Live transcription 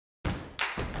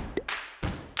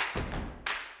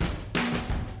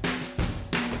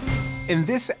In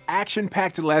this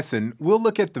action-packed lesson, we'll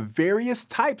look at the various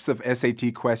types of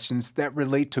SAT questions that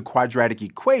relate to quadratic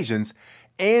equations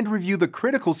and review the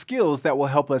critical skills that will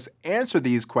help us answer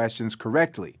these questions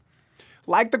correctly.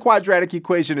 Like the quadratic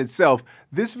equation itself,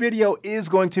 this video is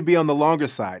going to be on the longer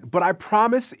side, but I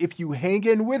promise if you hang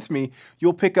in with me,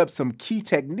 you'll pick up some key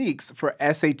techniques for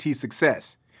SAT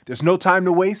success. There's no time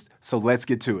to waste, so let's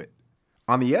get to it.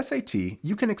 On the SAT,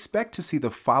 you can expect to see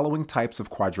the following types of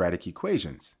quadratic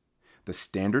equations: the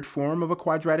standard form of a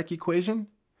quadratic equation,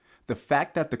 the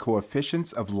fact that the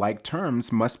coefficients of like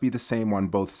terms must be the same on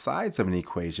both sides of an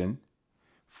equation,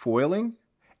 foiling,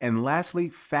 and lastly,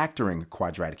 factoring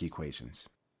quadratic equations.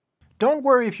 Don't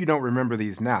worry if you don't remember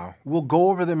these now. We'll go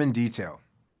over them in detail.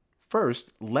 First,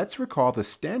 let's recall the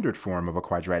standard form of a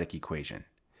quadratic equation: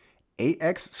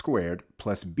 ax squared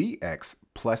plus bx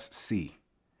plus c.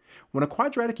 When a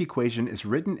quadratic equation is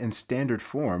written in standard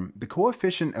form, the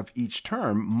coefficient of each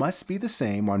term must be the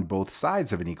same on both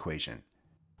sides of an equation.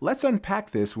 Let's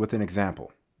unpack this with an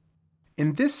example.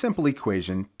 In this simple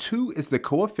equation, 2 is the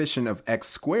coefficient of x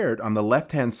squared on the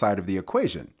left-hand side of the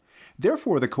equation.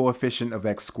 Therefore, the coefficient of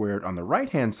x squared on the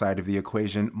right-hand side of the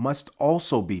equation must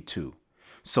also be 2.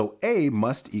 So a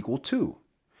must equal 2.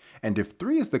 And if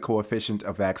 3 is the coefficient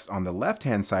of x on the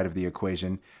left-hand side of the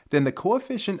equation, then the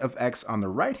coefficient of x on the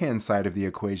right-hand side of the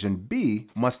equation, b,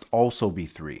 must also be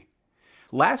 3.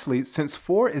 Lastly, since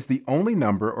 4 is the only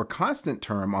number or constant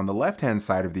term on the left-hand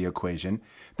side of the equation,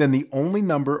 then the only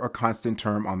number or constant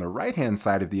term on the right-hand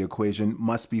side of the equation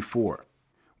must be 4.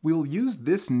 We'll use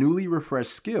this newly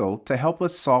refreshed skill to help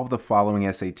us solve the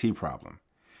following SAT problem.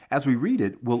 As we read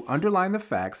it, we'll underline the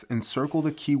facts and circle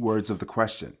the keywords of the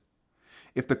question.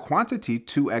 If the quantity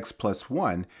 2x plus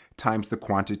 1 times the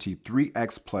quantity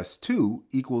 3x plus 2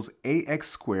 equals ax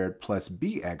squared plus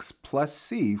bx plus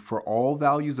c for all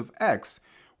values of x,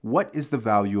 what is the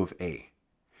value of a?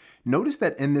 Notice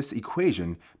that in this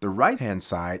equation, the right-hand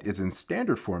side is in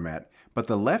standard format, but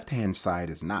the left-hand side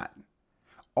is not.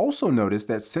 Also notice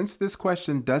that since this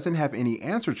question doesn't have any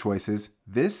answer choices,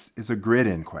 this is a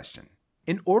grid-in question.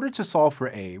 In order to solve for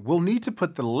a, we'll need to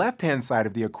put the left-hand side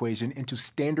of the equation into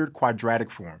standard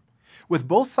quadratic form. With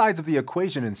both sides of the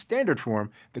equation in standard form,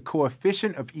 the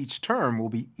coefficient of each term will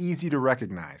be easy to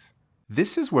recognize.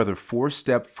 This is where the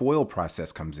four-step FOIL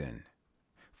process comes in.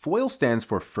 FOIL stands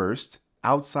for first,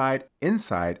 outside,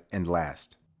 inside, and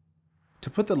last. To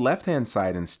put the left-hand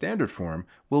side in standard form,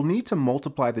 we'll need to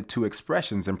multiply the two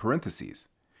expressions in parentheses.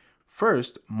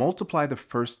 First, multiply the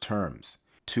first terms,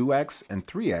 2x and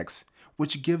 3x,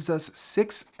 which gives us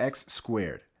 6x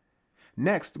squared.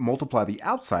 Next, multiply the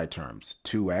outside terms,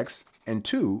 2x and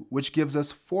 2, which gives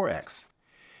us 4x.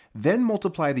 Then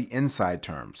multiply the inside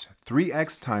terms,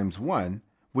 3x times 1,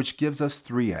 which gives us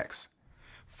 3x.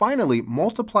 Finally,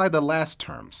 multiply the last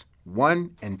terms,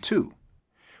 1 and 2.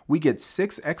 We get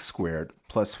 6x squared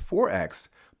plus 4x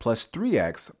plus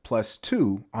 3x plus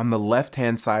 2 on the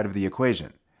left-hand side of the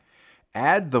equation.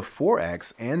 Add the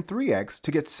 4x and 3x to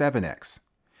get 7x.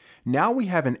 Now we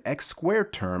have an x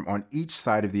squared term on each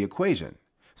side of the equation,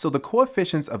 so the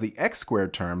coefficients of the x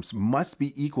squared terms must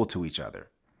be equal to each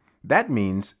other. That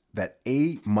means that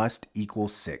a must equal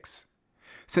 6.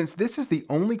 Since this is the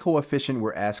only coefficient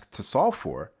we're asked to solve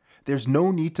for, there's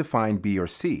no need to find b or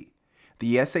c.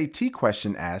 The SAT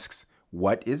question asks,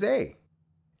 what is a?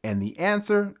 And the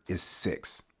answer is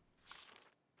 6.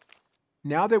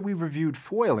 Now that we've reviewed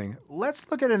foiling, let's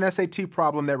look at an SAT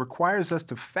problem that requires us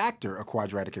to factor a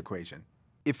quadratic equation.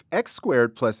 If x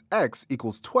squared plus x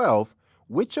equals 12,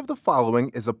 which of the following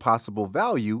is a possible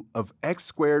value of x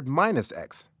squared minus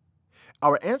x?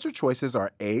 Our answer choices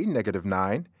are a,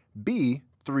 -9, b,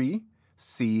 3,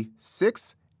 c,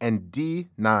 6, and d,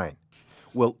 9.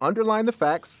 We'll underline the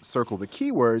facts, circle the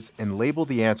keywords, and label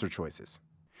the answer choices.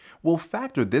 We'll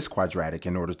factor this quadratic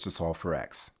in order to solve for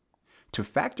x. To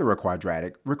factor a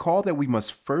quadratic, recall that we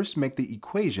must first make the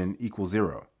equation equal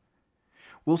 0.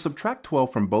 We'll subtract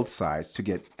 12 from both sides to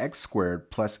get x squared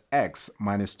plus x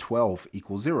minus 12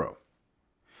 equals 0.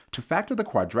 To factor the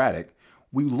quadratic,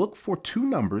 we look for two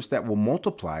numbers that will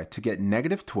multiply to get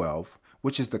 -12,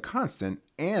 which is the constant,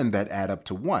 and that add up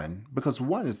to 1, because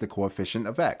 1 is the coefficient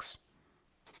of x.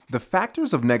 The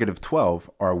factors of -12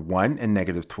 are 1 and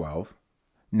 -12,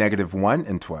 -1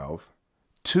 and 12,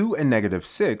 2 and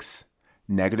 -6,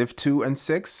 -2 and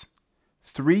 6,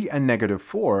 3 and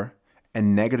 -4,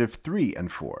 and -3 and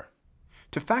 4.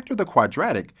 To factor the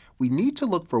quadratic, we need to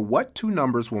look for what two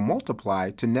numbers will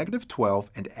multiply to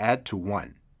 -12 and add to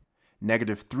 1.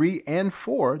 -3 and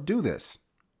 4 do this.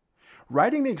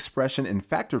 Writing the expression in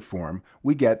factored form,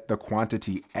 we get the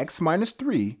quantity x minus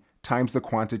 3 times the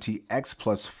quantity x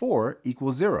plus 4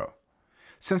 equals 0.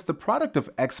 Since the product of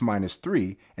x minus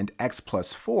 3 and x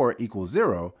plus 4 equals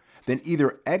 0, then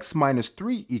either x minus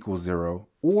 3 equals 0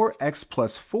 or x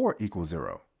plus 4 equals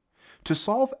 0. To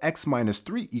solve x minus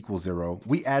 3 equals 0,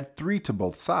 we add 3 to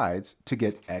both sides to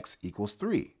get x equals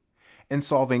 3. In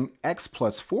solving x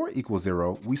plus 4 equals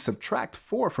 0, we subtract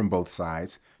 4 from both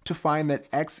sides to find that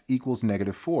x equals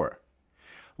negative 4.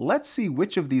 Let's see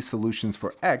which of these solutions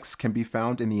for x can be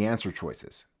found in the answer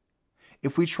choices.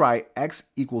 If we try x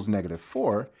equals negative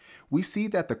 4, we see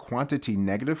that the quantity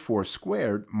negative 4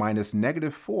 squared minus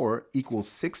negative 4 equals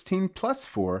 16 plus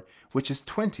 4, which is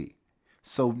 20.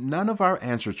 So none of our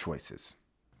answer choices.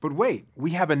 But wait,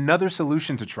 we have another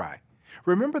solution to try.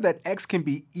 Remember that x can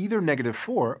be either negative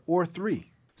 4 or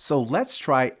 3. So let's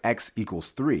try x equals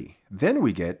 3. Then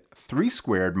we get 3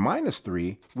 squared minus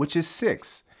 3, which is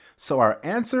 6. So our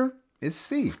answer is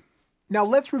C. Now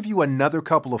let's review another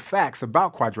couple of facts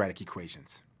about quadratic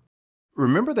equations.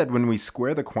 Remember that when we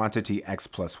square the quantity x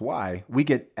plus y, we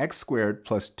get x squared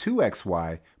plus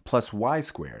 2xy plus y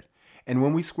squared. And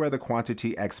when we square the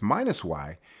quantity x minus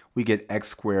y, we get x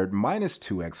squared minus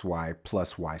 2xy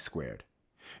plus y squared.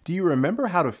 Do you remember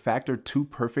how to factor two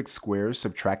perfect squares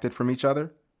subtracted from each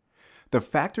other? The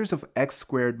factors of x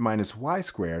squared minus y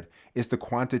squared is the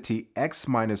quantity x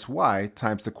minus y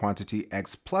times the quantity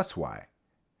x plus y.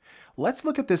 Let's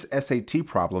look at this SAT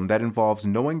problem that involves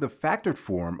knowing the factored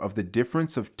form of the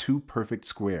difference of two perfect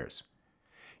squares.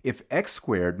 If x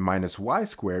squared minus y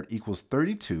squared equals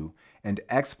 32 and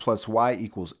x plus y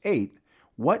equals 8,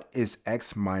 what is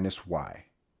x minus y?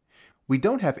 We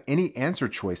don't have any answer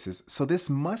choices, so this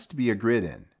must be a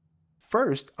grid-in.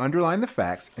 First, underline the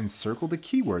facts and circle the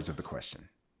keywords of the question.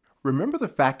 Remember the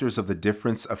factors of the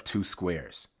difference of two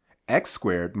squares. X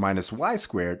squared minus y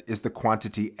squared is the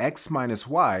quantity x minus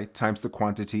y times the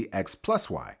quantity x plus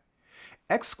y.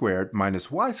 X squared minus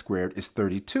y squared is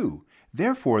 32.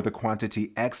 Therefore, the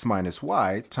quantity x minus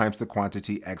y times the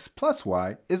quantity x plus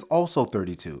y is also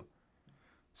 32.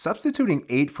 Substituting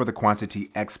 8 for the quantity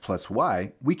x plus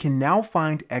y, we can now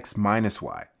find x minus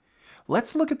y.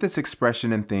 Let's look at this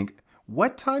expression and think,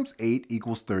 what times 8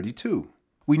 equals 32?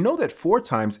 We know that 4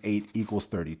 times 8 equals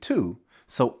 32,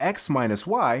 so x minus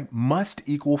y must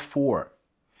equal 4.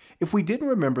 If we didn't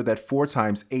remember that 4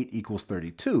 times 8 equals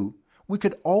 32, we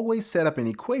could always set up an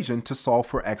equation to solve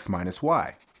for x minus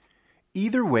y.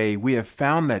 Either way, we have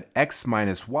found that x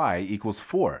minus y equals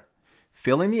 4.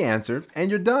 Fill in the answer and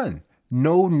you're done.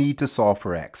 No need to solve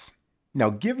for x.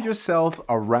 Now give yourself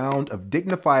a round of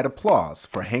dignified applause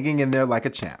for hanging in there like a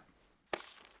champ.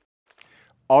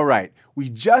 All right, we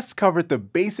just covered the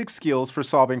basic skills for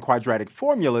solving quadratic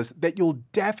formulas that you'll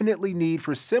definitely need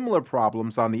for similar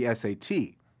problems on the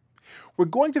SAT. We're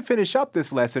going to finish up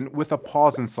this lesson with a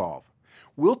pause and solve.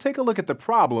 We'll take a look at the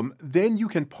problem, then you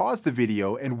can pause the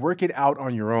video and work it out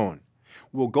on your own.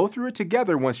 We'll go through it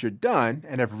together once you're done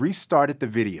and have restarted the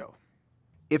video.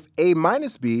 If a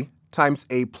minus b times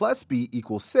a plus b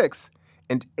equals 6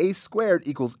 and a squared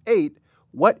equals 8,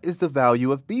 what is the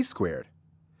value of b squared?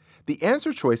 The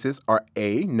answer choices are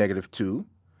a, negative 2,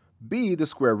 b, the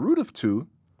square root of 2,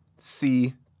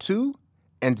 c, 2,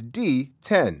 and d,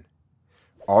 10.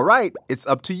 All right, it's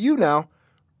up to you now.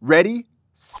 Ready,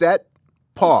 set,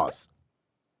 pause.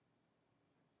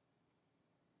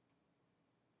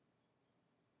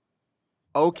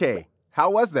 Okay,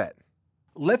 how was that?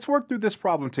 Let's work through this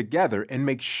problem together and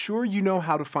make sure you know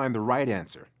how to find the right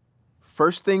answer.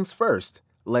 First things first,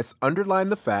 let's underline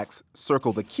the facts,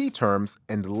 circle the key terms,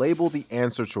 and label the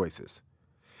answer choices.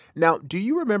 Now, do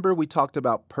you remember we talked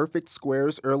about perfect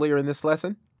squares earlier in this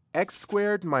lesson? X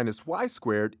squared minus y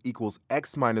squared equals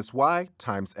x minus y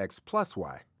times x plus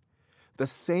y. The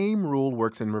same rule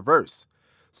works in reverse.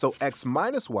 So x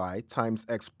minus y times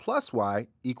x plus y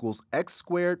equals x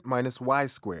squared minus y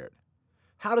squared.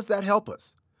 How does that help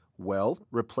us? Well,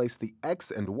 replace the x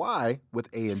and y with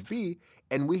a and b,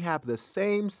 and we have the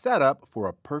same setup for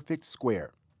a perfect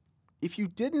square. If you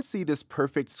didn't see this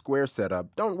perfect square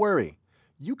setup, don't worry.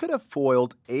 You could have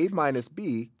foiled a minus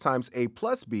b times a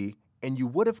plus b, and you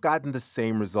would have gotten the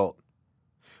same result.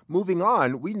 Moving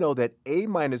on, we know that a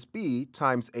minus b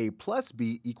times a plus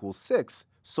b equals 6,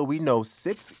 so we know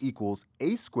 6 equals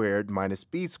a squared minus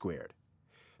b squared.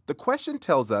 The question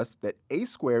tells us that a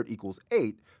squared equals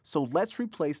 8, so let's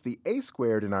replace the a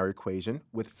squared in our equation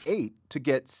with 8 to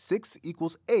get 6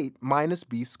 equals 8 minus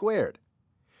b squared.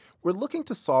 We're looking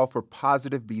to solve for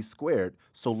positive b squared,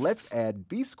 so let's add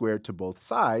b squared to both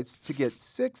sides to get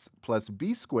 6 plus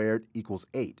b squared equals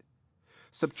 8.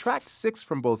 Subtract 6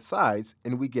 from both sides,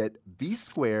 and we get b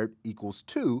squared equals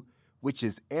 2, which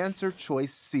is answer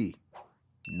choice C.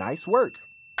 Nice work!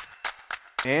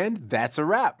 And that's a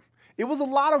wrap. It was a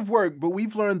lot of work, but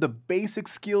we've learned the basic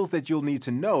skills that you'll need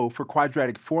to know for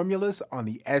quadratic formulas on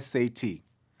the SAT.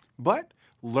 But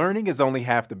learning is only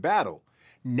half the battle.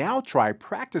 Now try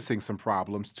practicing some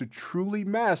problems to truly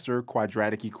master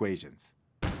quadratic equations.